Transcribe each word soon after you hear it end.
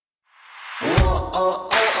We're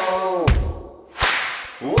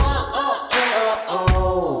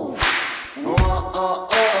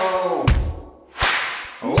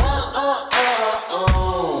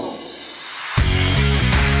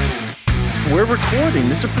recording.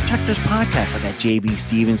 This is a Protectors podcast. I got J.B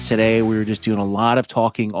Stevens today. We were just doing a lot of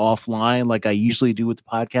talking offline like I usually do with the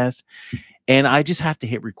podcast. And I just have to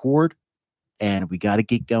hit record. And we got to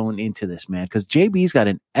get going into this, man, because JB's got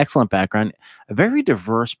an excellent background, a very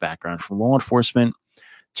diverse background from law enforcement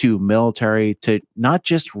to military to not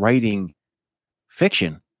just writing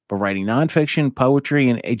fiction, but writing nonfiction, poetry.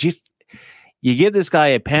 And it just, you give this guy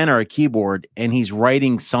a pen or a keyboard and he's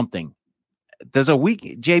writing something. Does a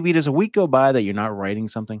week go by that you're not writing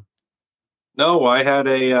something? No, I had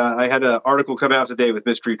an article come out today with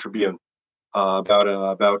Mystery Tribune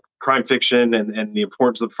about crime fiction and the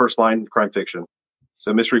importance of the first line crime fiction.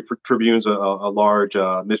 So Mystery Tribune's a large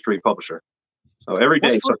mystery publisher. So every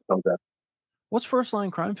day something comes out. What's first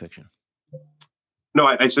line crime fiction? No,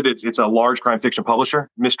 I said it's a large crime fiction publisher,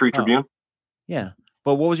 Mystery Tribune. Yeah,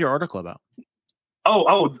 but what was your article about?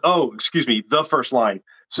 Oh, excuse me, the first line.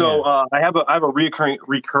 So I have a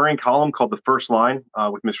recurring column called The First Line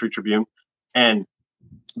with Mystery Tribune, and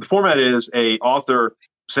the format is a author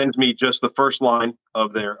sends me just the first line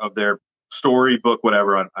of their story, book,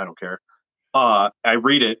 whatever. I don't care. I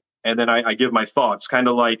read it and then I give my thoughts, kind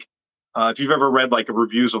of like if you've ever read like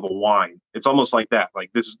reviews of a wine. It's almost like that.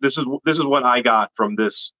 Like this is what I got from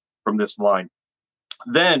this line.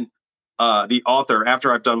 Then the author,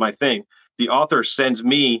 after I've done my thing, the author sends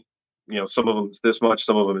me, some of them is this much,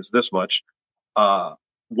 some of them is this much,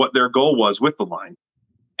 what their goal was with the line.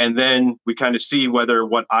 And then we kind of see whether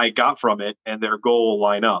what I got from it and their goal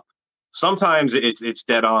line up. Sometimes it's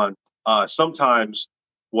dead on. Sometimes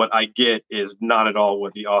what I get is not at all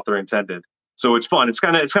what the author intended. So it's fun. It's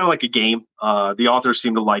kind of like a game. The authors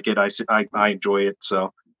seem to like it. I enjoy it.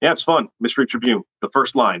 So yeah, it's fun. Mystery Tribune, The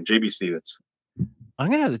First Line, J.B Stevens. I'm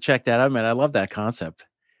gonna have to check that out, man. I love that concept.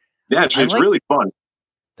 Yeah, it's really fun.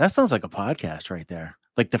 That sounds like a podcast right there.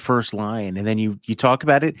 Like The First Line, and then you talk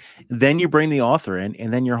about it, then you bring the author in,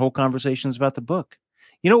 and then your whole conversation is about the book.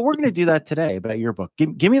 We're going to do that today about your book.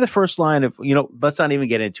 Give me the first line of, let's not even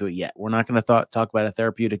get into it yet. We're not going to talk about a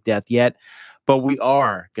therapeutic death yet, but we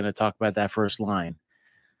are going to talk about that first line.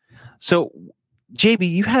 So, JB,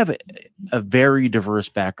 you have a very diverse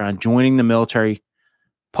background, joining the military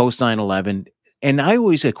post 9/11. And I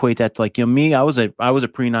always equate that to, like, me, I was a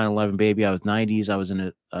pre 9/11 baby. I was 90s. I was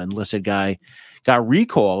an enlisted guy, got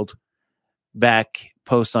recalled back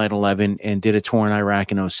post 9/11 and did a tour in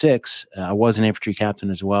Iraq in 2006. I was an infantry captain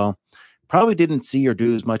as well. Probably didn't see or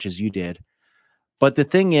do as much as you did. But the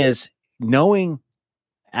thing is, knowing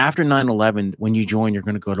after 9/11, when you join, you're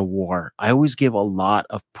going to go to war. I always give a lot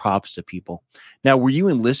of props to people. Now, were you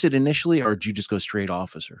enlisted initially, or did you just go straight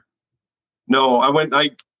officer? No,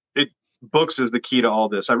 books is the key to all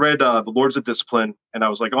this. I read The Lords of Discipline, and I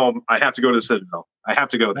was like, oh, I have to go to the Citadel. I have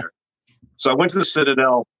to go there. So I went to the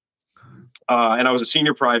Citadel, and I was a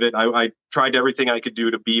senior private. I tried everything I could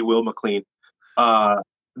do to be Will McLean.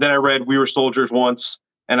 Then I read We Were Soldiers once,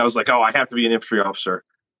 and I was like, oh, I have to be an infantry officer.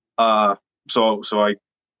 So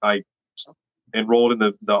I enrolled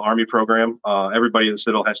in the Army program. Everybody in the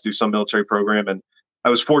Citadel has to do some military program, and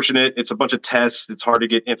I was fortunate. It's a bunch of tests. It's hard to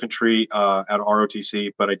get infantry out of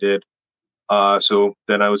ROTC, but I did. So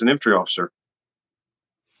then I was an infantry officer.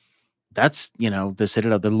 That's, the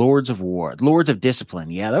Citadel, the Lords of War, Lords of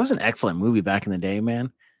Discipline. Yeah, that was an excellent movie back in the day,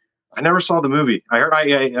 man. I never saw the movie. I heard,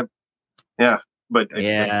 but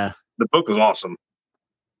the book was awesome.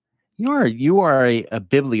 You are a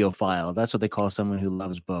bibliophile. That's what they call someone who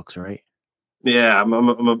loves books, right? Yeah, I'm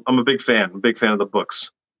a big fan. I'm a big fan of the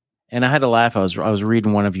books. And I had to laugh. I was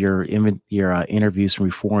reading one of your interviews from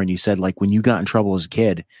before, and you said, like, when you got in trouble as a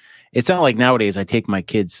kid, it's not like nowadays I take my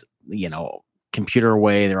kids, computer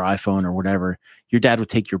away, their iPhone or whatever. Your dad would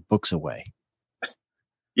take your books away.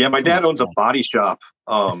 Yeah, my dad owns a body shop,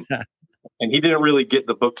 and he didn't really get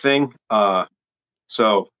the book thing.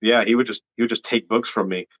 So yeah, he would just take books from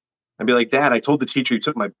me. I'd be like, Dad, I told the teacher you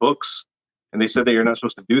took my books, and they said that you're not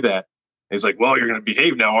supposed to do that. And he's like, well, you're going to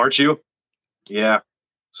behave now, aren't you? Yeah.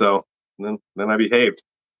 So then I behaved.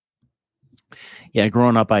 Yeah,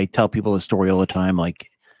 growing up, I tell people the story all the time. Like,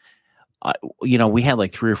 we had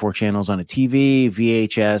like 3 or 4 channels on a TV,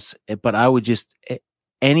 VHS, but I would just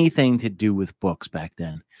anything to do with books back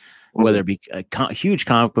then, whether it be a huge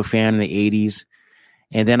comic book fan in the 80s.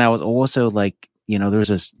 And then I was also like, there's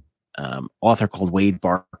this author called Wade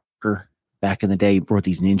Barker back in the day. He wrote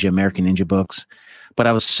these American Ninja books. But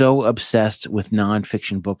I was so obsessed with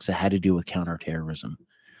nonfiction books that had to do with counterterrorism.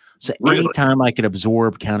 So Really? anytime I could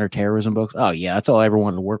absorb counterterrorism books, oh yeah, that's all I ever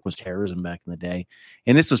wanted to work was terrorism back in the day.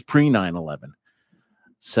 And this was pre 9/11.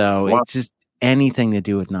 So Wow. it's just anything to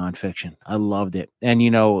do with nonfiction. I loved it. And,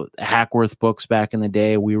 Hackworth books back in the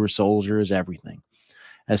day, We Were Soldiers, everything,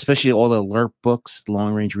 especially all the alert books,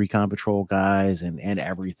 long range recon patrol guys and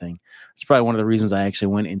everything. It's probably one of the reasons I actually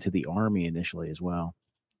went into the Army initially as well.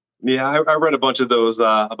 Yeah, I read a bunch of those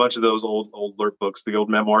old alert books, the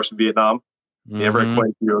old memoirs from Vietnam. Yeah, I read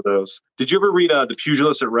quite a few of those. Did you ever read The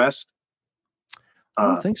Pugilist at Rest? I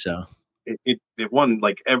don't think so. It won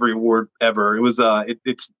like every award ever. It was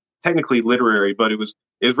it's technically literary, but it was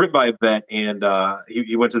written by a vet, and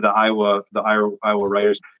he went to the Iowa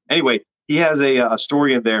writers. Anyway, he has a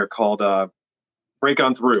story in there called "Break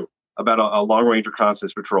On Through" about a long range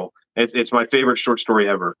reconnaissance patrol. It's my favorite short story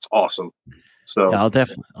ever. It's awesome. So yeah, I'll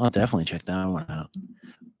definitely check that one out.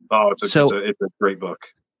 Oh, it's a great book.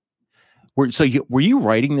 Were you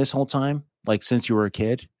writing this whole time, like since you were a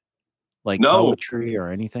kid, like poetry or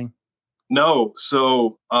anything? No.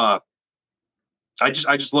 So I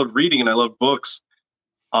just loved reading, and I loved books.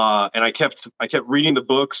 And I kept reading the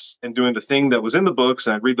books and doing the thing that was in the books,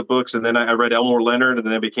 and I'd read the books, and then I read Elmore Leonard, and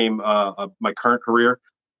then it became my current career.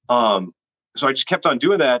 So I just kept on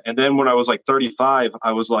doing that, and then when I was like 35,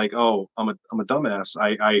 I was like, oh, I'm a dumbass.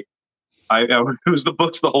 It was the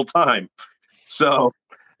books the whole time. So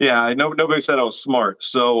yeah, nobody said I was smart.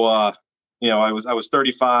 So I was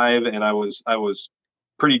 35, and I was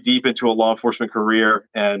pretty deep into a law enforcement career,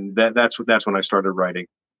 and that's when I started writing.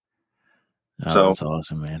 Oh, that's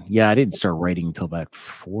awesome, man. Yeah, I didn't start writing until about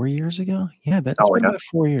 4 years ago. Yeah, that's been about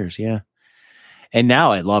 4 years. Yeah. And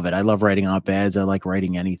now I love it. I love writing op-eds. I like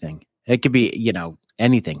writing anything. It could be,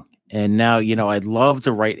 anything. And now, I'd love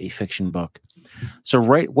to write a fiction book. So,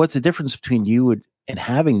 what's the difference between you and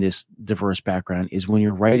having this diverse background is when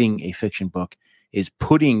you're writing a fiction book is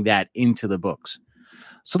putting that into the books.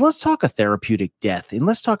 So let's talk a therapeutic death, and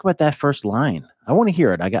let's talk about that first line. I want to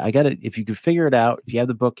hear it. I got it. If you could figure it out, if you have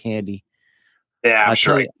the book handy. Yeah, I'm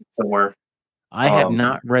sure somewhere. I have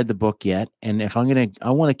not read the book yet, and if I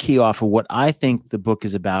want to key off of what I think the book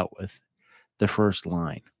is about with the first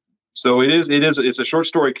line. So it's a short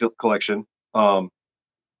story collection. So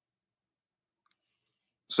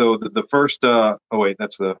the first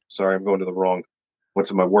sorry, I'm going to the wrong. Went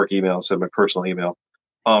to my work email instead of my personal email.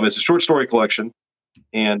 It's a short story collection,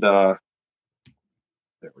 and there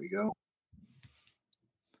we go.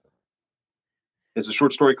 It's a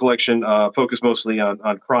short story collection focused mostly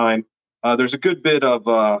on crime. There's a good bit of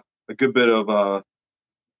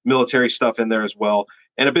military stuff in there as well,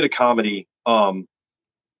 and a bit of comedy.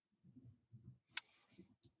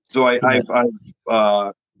 So I've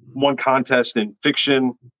won contests in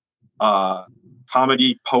fiction,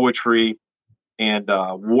 comedy, poetry, and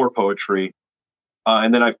war poetry,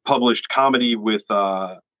 and then I've published comedy with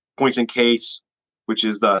Points in Case, which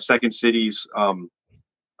is the Second City's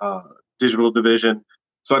digital division.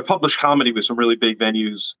 So I published comedy with some really big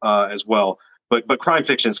venues as well. But crime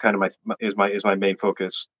fiction is kind of my main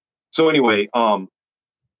focus. So anyway,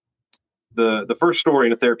 the first story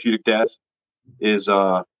in A Therapeutic Death is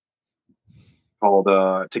called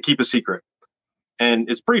 "To Keep a Secret," and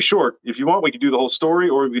it's pretty short. If you want, we could do the whole story,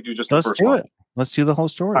 or we could do just the first line. Let's do the whole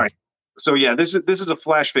story. All right. So yeah, this is a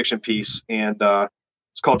flash fiction piece, and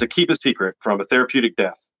it's called "To Keep a Secret" from A Therapeutic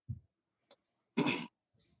Death.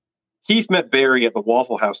 Keith met Barry at the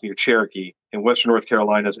Waffle House near Cherokee in western North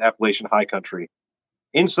Carolina's Appalachian High Country.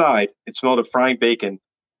 Inside, it smelled of frying bacon.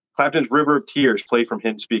 Clapton's River of Tears played from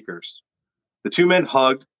hidden speakers. The two men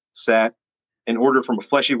hugged, sat, and ordered from a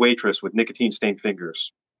fleshy waitress with nicotine-stained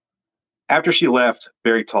fingers. After she left,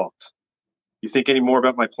 Barry talked. "You think any more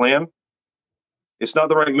about my plan?" "It's not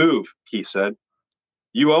the right move," Keith said.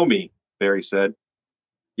 "You owe me," Barry said.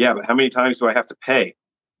 "Yeah, but how many times do I have to pay?"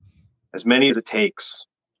 "As many as it takes."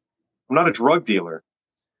 "I'm not a drug dealer."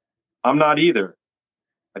 "I'm not either.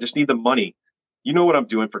 I just need the money. You know what I'm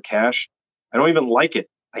doing for cash. I don't even like it.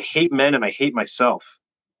 I hate men and I hate myself."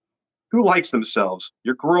 "Who likes themselves?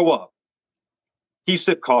 You're grow up." He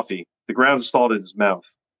sipped coffee. The grounds stalled in his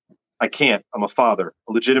mouth. "I can't. I'm a father,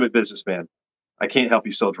 a legitimate businessman. I can't help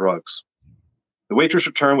you sell drugs." The waitress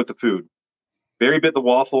returned with the food. Barry bit the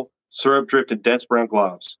waffle. Syrup dripped in dense brown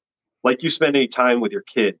globs. "Like you spend any time with your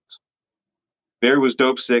kids." Barry was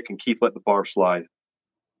dope sick, and Keith let the bar slide.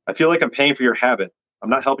 "I feel like I'm paying for your habit. I'm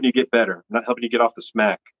not helping you get better. I'm not helping you get off the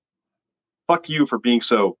smack. Fuck you for being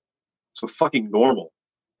so fucking normal.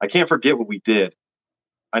 I can't forget what we did."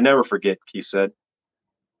 "I never forget," Keith said.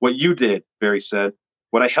 "What you did," Barry said.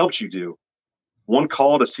 "What I helped you do. One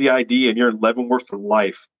call to CID and you're in Leavenworth for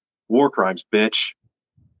life. War crimes, bitch."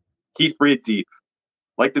 Keith breathed deep.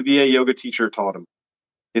 like the VA yoga teacher taught him.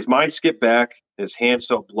 His mind skipped back, and his hands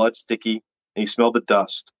felt blood sticky, and he smelled the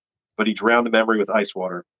dust, but he drowned the memory with ice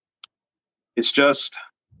water. It's just...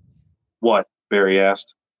 What? Barry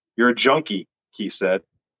asked. You're a junkie, Keith said.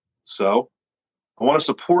 So? I want to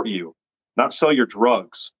support you, not sell your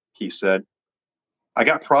drugs, Keith said. I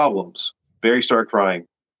got problems. Barry started crying.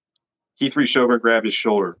 Keith reached over and grabbed his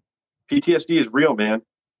shoulder. PTSD is real, man.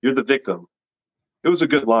 You're the victim. It was a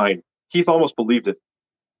good line. Keith almost believed it.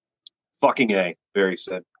 Fucking A, Barry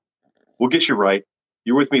said. We'll get you right.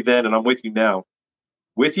 You were with me then, and I'm with you now.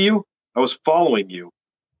 With you? I was following you.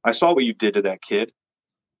 I saw what you did to that kid.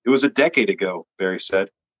 It was a decade ago, Barry said.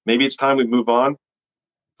 Maybe it's time we move on?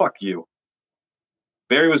 Fuck you.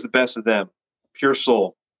 Barry was the best of them. Pure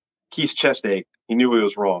soul. Keith's chest ached. He knew he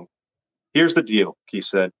was wrong. Here's the deal, Keith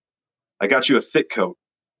said. I got you a fit coat.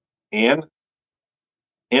 And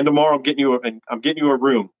tomorrow I'm getting you a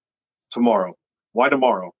room. Tomorrow. Why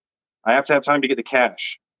tomorrow? I have to have time to get the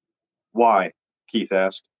cash. Why? Keith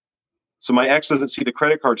asked. So my ex doesn't see the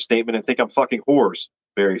credit card statement and think I'm fucking whores,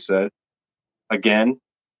 Barry said. Again?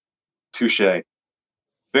 Touché.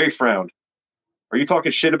 Barry frowned. Are you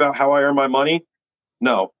talking shit about how I earn my money?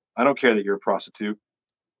 No, I don't care that you're a prostitute.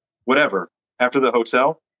 Whatever. After the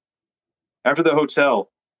hotel? After the hotel,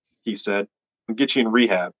 he said, I'll get you in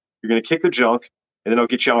rehab. You're going to kick the junk, and then I'll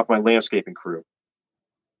get you on with my landscaping crew.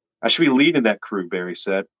 I should be leading that crew, Barry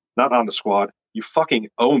said. Not on the squad. You fucking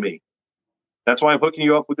owe me. That's why I'm hooking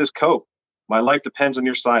you up with this coat. My life depends on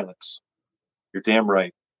your silence. You're damn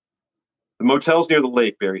right. The motel's near the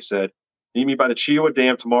lake, Barry said. Meet me by the Chihuahua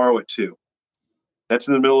Dam tomorrow at 2. That's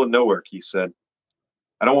in the middle of nowhere, Keith said.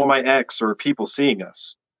 I don't want my ex or people seeing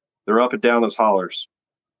us. They're up and down those hollers.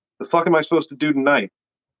 The fuck am I supposed to do tonight?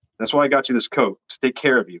 That's why I got you this coat, to take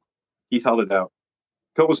care of you. Keith held it out.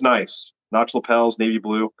 The coat was nice. Notch lapels, navy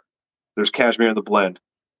blue. There's cashmere in the blend.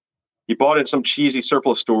 He bought it at some cheesy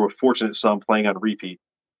surplus store with Fortunate Son playing on repeat.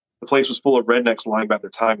 The place was full of rednecks lying about their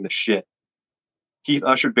time in the shit. Keith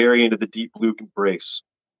ushered Barry into the deep blue embrace.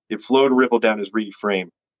 It flowed and rippled down his reedy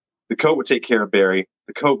frame. The coat would take care of Barry.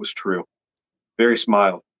 The coat was true. Barry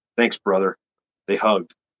smiled. Thanks, brother. They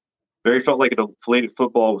hugged. Barry felt like an inflated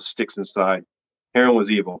football with sticks inside. Heroin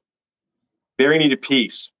was evil. Barry needed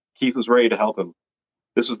peace. Keith was ready to help him.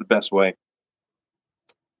 This was the best way.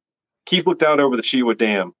 Keith looked out over the Chihuahua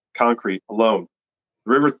Dam, concrete, alone.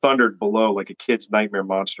 The river thundered below like a kid's nightmare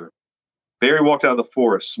monster. Barry walked out of the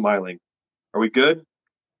forest, smiling. Are we good?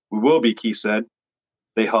 We will be, Keith said.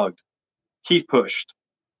 They hugged. Keith pushed.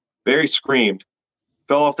 Barry screamed,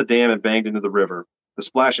 fell off the dam and banged into the river. The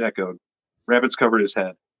splash echoed. Rapids covered his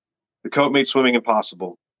head. The coat made swimming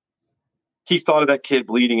impossible. Keith thought of that kid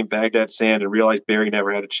bleeding in Baghdad sand and realized Barry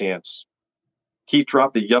never had a chance. Keith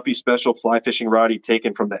dropped the yuppie special fly fishing rod he'd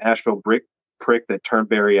taken from the Asheville prick that turned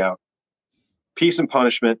Barry out. Peace and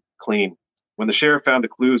punishment, clean. When the sheriff found the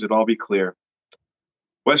clues, it'd all be clear.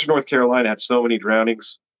 Western North Carolina had so many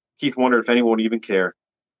drownings. Keith wondered if anyone would even care.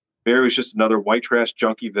 Barry was just another white trash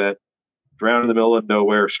junkie vet, drowned in the middle of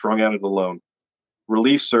nowhere, strung out and alone.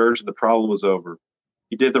 Relief surged and the problem was over.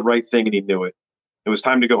 He did the right thing and he knew it. It was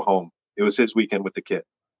time to go home. It was his weekend with the kid.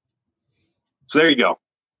 So there you go.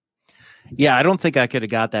 Yeah, I don't think I could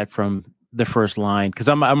have got that from the first line because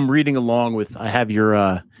I'm reading along with. I have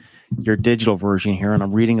your digital version here, and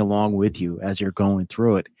I'm reading along with you as you're going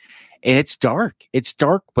through it. And it's dark. It's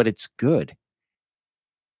dark, but it's good.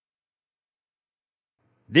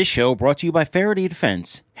 This show brought to you by Faraday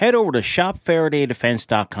Defense. Head over to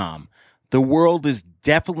shopfaradaydefense.com. The world is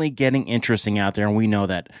definitely getting interesting out there, and we know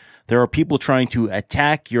that. There are people trying to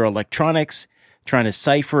attack your electronics, trying to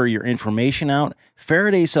cipher your information out.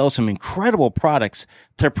 Faraday sells some incredible products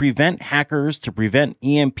to prevent hackers, to prevent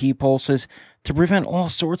EMP pulses, to prevent all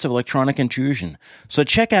sorts of electronic intrusion. So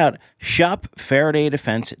check out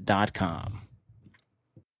shopfaradaydefense.com.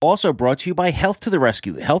 Also brought to you by Health to the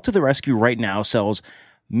Rescue. Health to the Rescue right now sells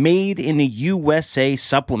made in the USA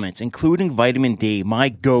supplements, including vitamin D, my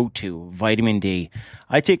go-to vitamin D.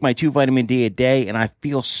 I take my 2 vitamin D a day and I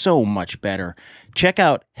feel so much better. Check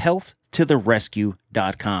out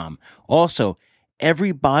healthtotherescue.com. Also,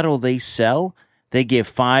 every bottle they sell, they give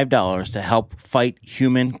 $5 to help fight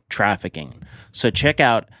human trafficking. So check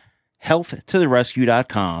out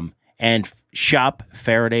healthtotherescue.com and shop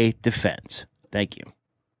Faraday Defense. Thank you.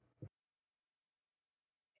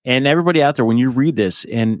 And everybody out there, when you read this,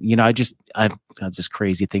 and you know, I got this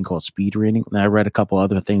crazy thing called speed reading, and I read a couple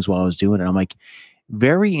other things while I was doing it. I'm like,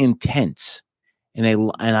 very intense, and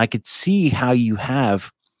I could see how you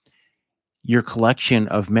have your collection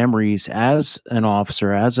of memories as an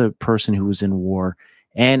officer, as a person who was in war,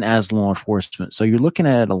 and as law enforcement. So you're looking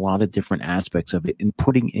at a lot of different aspects of it and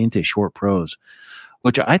putting it into short prose,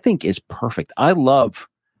 which I think is perfect. I love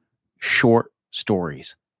short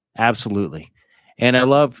stories. Absolutely. And I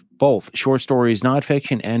love both short stories,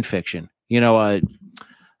 nonfiction and fiction.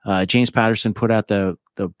 James Patterson put out the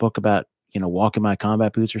book about, walking my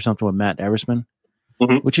combat boots or something with Matt Eversman,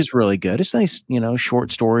 which is really good. It's nice,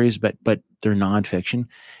 short stories, but they're nonfiction.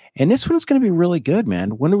 And this one's going to be really good,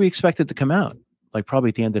 man. When do we expect it to come out? Like probably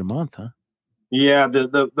at the end of the month, huh? Yeah,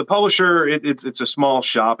 the publisher, it's a small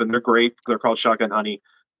shop and they're great. They're called Shotgun Honey,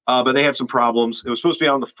 but they had some problems. It was supposed to be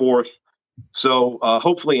on the 4th, so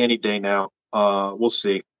hopefully any day now. We'll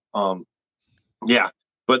see. Yeah,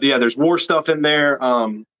 but yeah, there's war stuff in there.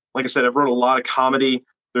 Like I said, I've wrote a lot of comedy.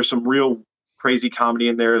 There's some real crazy comedy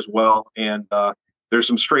in there as well, and there's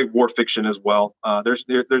some straight war fiction as well.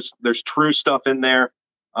 There's true stuff in there.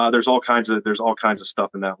 There's all kinds of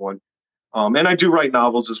stuff in that one. And I do write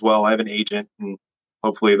novels as well. I have an agent, and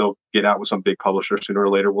hopefully they'll get out with some big publisher sooner or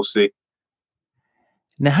later. We'll see.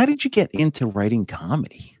 Now, how did you get into writing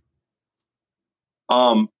comedy?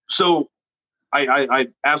 So I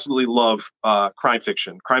absolutely love crime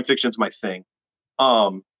fiction. Crime fiction's my thing.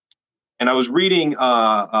 And I was reading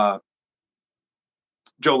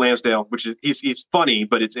Joe Lansdale, which is he's funny,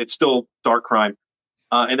 but it's still dark crime.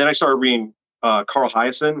 And then I started reading Carl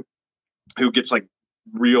Hyacin, who gets like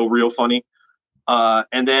real funny.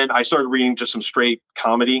 And then I started reading just some straight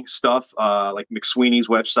comedy stuff, like McSweeney's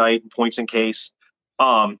website, Points and Case.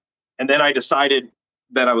 And then I decided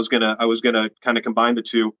that I was gonna kind of combine the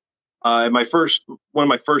two. One of my first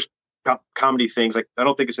comedy things, like I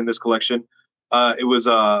don't think it's in this collection. It was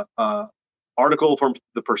a article from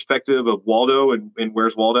the perspective of Waldo and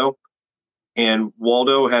Where's Waldo. And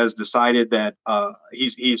Waldo has decided that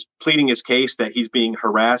he's pleading his case that he's being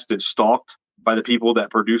harassed and stalked by the people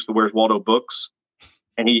that produce the Where's Waldo books.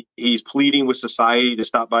 And he's pleading with society to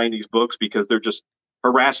stop buying these books because they're just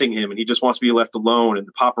harassing him and he just wants to be left alone. And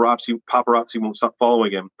the paparazzi won't stop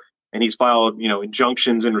following him. And he's filed,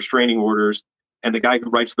 injunctions and restraining orders. And the guy who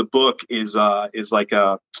writes the book is like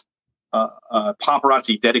a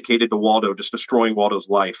paparazzi dedicated to Waldo, just destroying Waldo's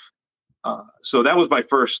life. So that was my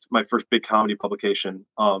first big comedy publication.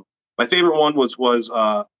 My favorite one was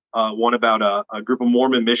one about a group of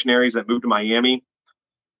Mormon missionaries that moved to Miami,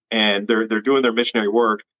 and they're doing their missionary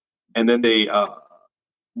work, and then they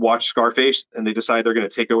watch Scarface and they decide they're going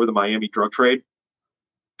to take over the Miami drug trade.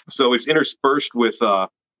 So it's interspersed with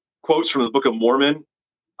quotes from the Book of Mormon,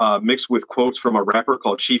 mixed with quotes from a rapper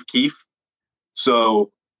called Chief Keef.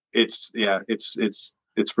 So it's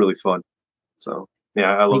really fun. So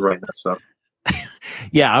yeah, I love writing that stuff.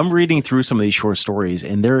 Yeah, I'm reading through some of these short stories,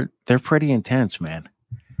 and they're pretty intense, man.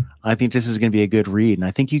 I think this is going to be a good read, and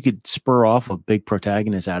I think you could spur off a big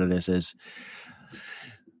protagonist out of this as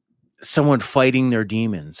someone fighting their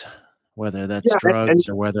demons, whether that's drugs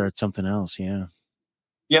or whether it's something else. Yeah.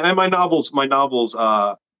 Yeah, and my novels,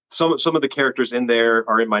 some of the characters in there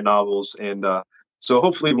are in my novels, and so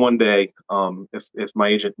hopefully one day, if my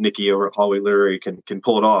agent Nikki over at Hallway Literary can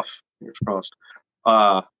pull it off, fingers crossed,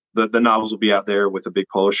 the novels will be out there with a big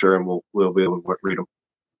publisher, and we'll be able to read them.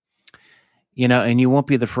 And you won't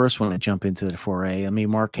be the first one to jump into the foray. I mean,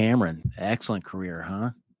 Mark Cameron, excellent career,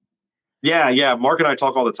 huh? Yeah. Mark and I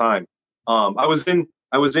talk all the time. I was in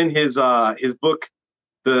his book,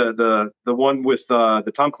 the one with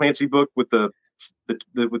the Tom Clancy book with the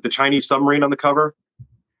Chinese submarine on the cover.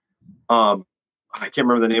 I can't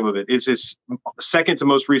remember the name of it. It's his second to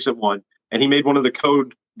most recent one, and he made one of the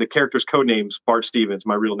characters' code names Bart Stevens,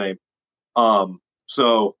 my real name.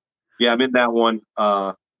 So yeah, I'm in that one.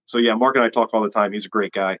 So yeah, Mark and I talk all the time. He's a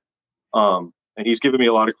great guy. And he's given me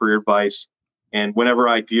a lot of career advice. And whenever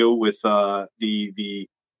I deal with the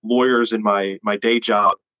lawyers in my day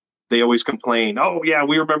job, they always complain, "Oh yeah,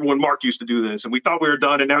 we remember when Mark used to do this, and we thought we were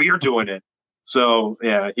done, and now you're doing it." So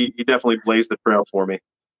yeah, he definitely blazed the trail for me.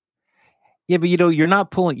 Yeah, but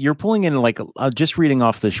you're pulling in like just reading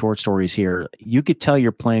off the short stories here. You could tell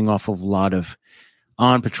you're playing off of a lot of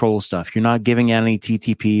on patrol stuff. You're not giving out any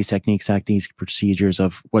TTPs, techniques, procedures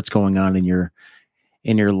of what's going on in your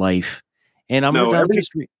life. And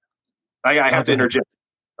I have to interject.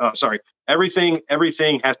 Sorry. Everything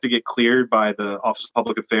has to get cleared by the Office of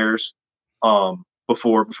Public Affairs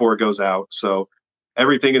before it goes out. So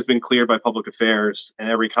everything has been cleared by Public Affairs, and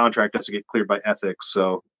every contract has to get cleared by ethics.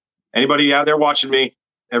 So anybody out there watching me,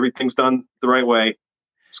 everything's done the right way.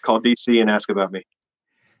 Just call DC and ask about me.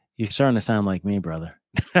 You're starting to sound like me, brother.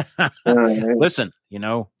 Listen,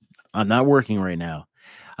 I'm not working right now.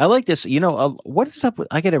 I like this. What is up?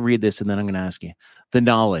 I got to read this, and then I'm going to ask you. The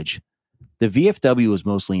knowledge. The VFW was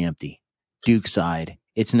mostly empty. Duke side.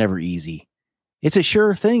 It's never easy. It's a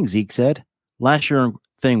sure thing, Zeke said. Last year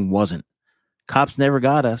thing wasn't. Cops never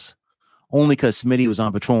got us. Only because Smitty was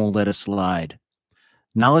on patrol and let us slide.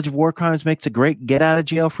 Knowledge of war crimes makes a great get out of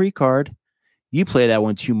jail free card. You play that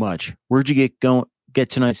one too much. Where'd you get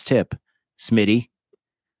tonight's tip? Smitty.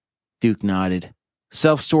 Duke nodded.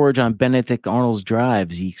 Self-storage on Benedict Arnold's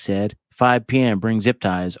Drive, Zeke said. 5 p.m. Bring zip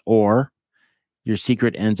ties, or your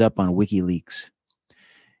secret ends up on WikiLeaks.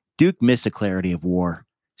 Duke missed the clarity of war.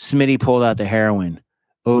 Smitty pulled out the heroin.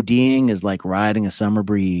 ODing is like riding a summer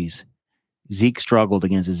breeze. Zeke struggled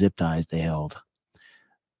against the zip ties they held.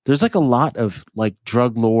 There's like a lot of like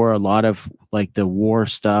drug lore, a lot of like the war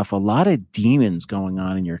stuff, a lot of demons going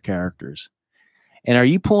on in your characters. And are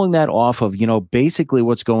you pulling that off of, basically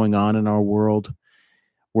what's going on in our world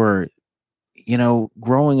where,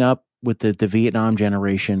 growing up with the Vietnam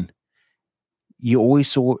generation, you always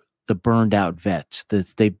saw the burned out vets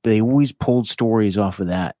that they always pulled stories off of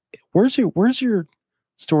that. Where's your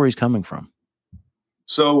stories coming from?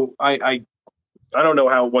 So I don't know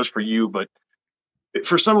how it was for you, but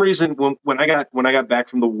for some reason, when I got back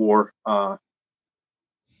from the war,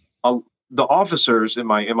 the officers in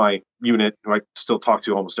my unit, who I still talk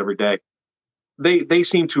to almost every day, they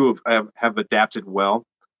seem to have adapted well,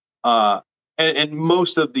 and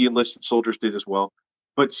most of the enlisted soldiers did as well.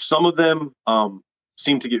 But some of them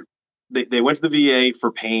seem to get they went to the VA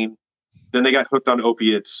for pain, then they got hooked on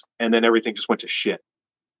opiates, and then everything just went to shit.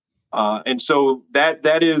 And so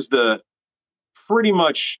that is the pretty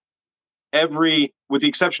much every, with the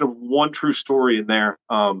exception of one true story in there.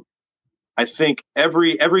 I think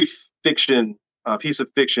every fiction piece of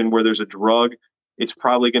fiction where there's a drug, it's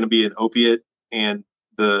probably going to be an opiate, and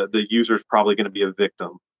the user is probably going to be a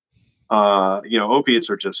victim. Opiates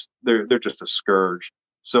are just they're just a scourge.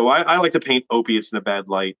 So I like to paint opiates in a bad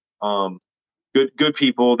light. Good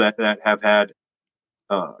people that have had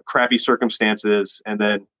crappy circumstances, and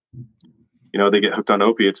then they get hooked on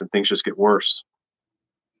opiates and things just get worse.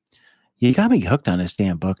 You got me hooked on this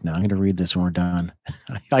damn book now. I'm going to read this when we're done.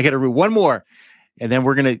 I got to read one more, and then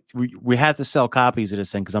we have to sell copies of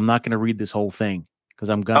this thing because I'm not going to read this whole thing because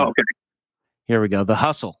I'm going to. Oh, okay. Here we go. The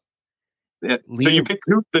Hustle. Yeah. So you picked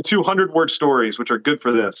the 200-word stories, which are good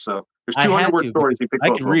for this. So there's 200-word stories. You picked.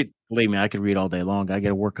 I could read. Believe me, I could read all day long. I got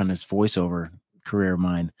to work on this voiceover career of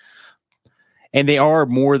mine, and they're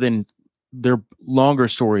longer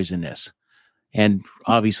stories than this. And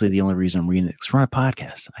obviously, the only reason I'm reading it is we're on a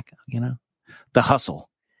podcast. The Hustle.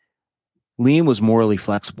 Liam was morally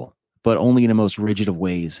flexible, but only in the most rigid of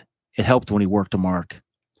ways. It helped when he worked a mark.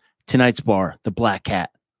 Tonight's bar, the Black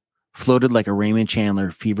Cat, floated like a Raymond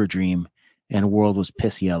Chandler fever dream, and the world was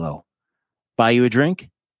piss yellow. Buy you a drink?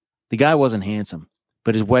 The guy wasn't handsome,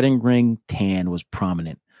 but his wedding ring tan was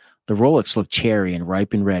prominent. The Rolex looked cherry and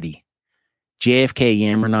ripe and ready. JFK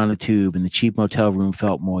yammering on a tube, and the cheap motel room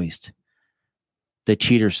felt moist. The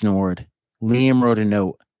cheater snored. Liam wrote a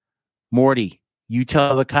note. Morty, you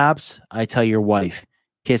tell the cops, I tell your wife.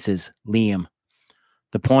 Kisses, Liam.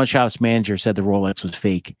 The pawn shop's manager said the Rolex was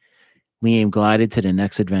fake. Liam glided to the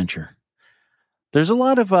next adventure. There's a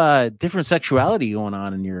lot of different sexuality going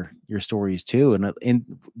on in your stories too, and in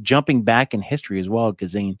jumping back in history as well.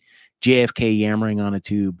 Because JFK yammering on a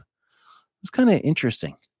tube, it's kind of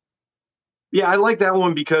interesting. Yeah, I like that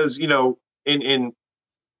one because in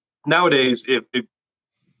nowadays,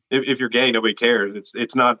 if you're gay, nobody cares.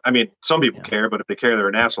 It's not. I mean, some people care, but if they care, they're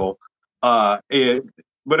an asshole. Whatever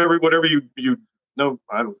you know,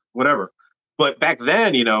 whatever. But back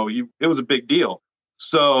then, it was a big deal.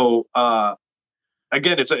 So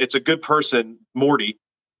again, it's a good person, Morty,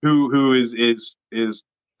 who is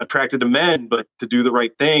attracted to men, but to do the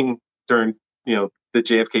right thing during the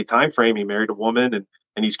JFK time frame, he married a woman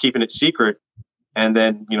and he's keeping it secret. And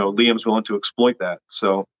then Liam's willing to exploit that.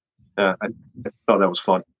 So I thought that was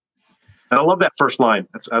fun. And I love that first line.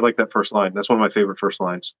 I like that first line. That's one of my favorite first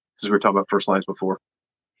lines, because we were talking about first lines before.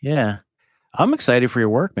 Yeah. I'm excited for your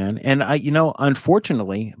work, man. And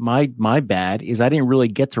unfortunately, my bad is I didn't really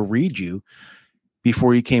get to read you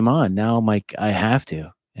before you came on. Now I'm like, I have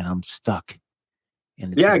to, and I'm stuck.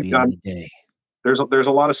 And it's gonna be another day. There's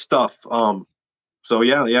a lot of stuff. So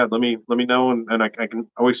yeah. Let me know, and I can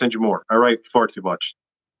always send you more. I write far too much.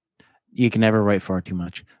 You can never write far too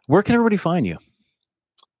much. Where can everybody find you?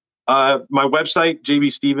 My website, J.B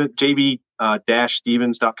Stevens,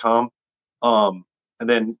 JB-Stevens.com. And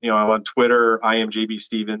then, I'm on Twitter. I am J.B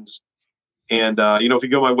Stevens. And, if you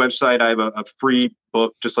go to my website, I have a free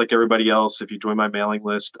book, just like everybody else, if you join my mailing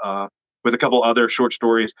list, with a couple other short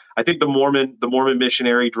stories. I think the Mormon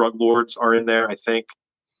missionary drug lords are in there, I think.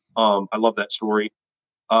 I love that story.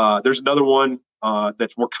 There's another one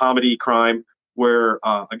that's more comedy crime where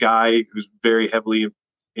a guy who's very heavily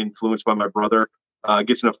influenced by my brother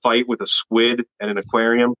gets in a fight with a squid at an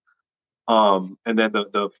aquarium, and then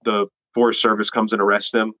the Forest Service comes and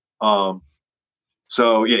arrests him.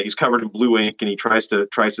 So yeah, he's covered in blue ink, and he tries to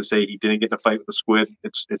say he didn't get in a fight with the squid.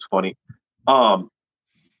 It's funny.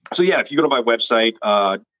 So yeah, if you go to my website,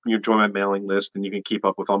 you join my mailing list, and you can keep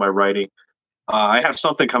up with all my writing. I have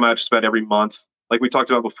something come out just about every month. Like we talked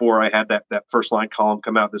about before, I had that first line column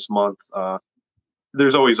come out this month.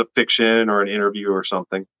 There's always a fiction or an interview or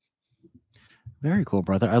something. Very cool,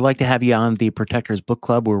 brother. I'd like to have you on the Protectors Book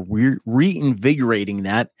Club. We're reinvigorating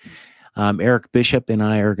that. Eric Bishop and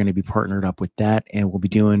I are going to be partnered up with that, and we'll be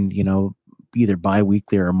doing, either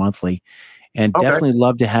bi-weekly or monthly. And definitely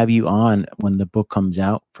love to have you on when the book comes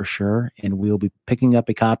out for sure. And we'll be picking up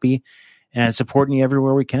a copy and supporting you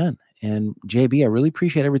everywhere we can. And JB, I really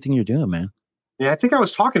appreciate everything you're doing, man. Yeah, I think I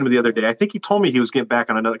was talking to him the other day. I think he told me he was getting back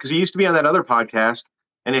on another, because he used to be on that other podcast,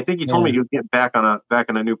 and I think he told me he was getting back on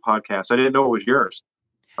a new podcast. I didn't know it was yours.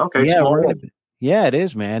 Okay, yeah, it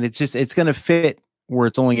is, man. It's going to fit where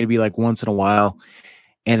it's only going to be like once in a while,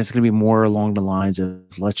 and it's going to be more along the lines of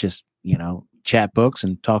let's just chat books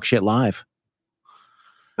and talk shit live.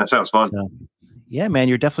 That sounds fun. So, yeah, man,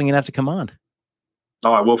 you're definitely going to have to come on.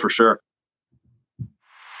 Oh, I will for sure.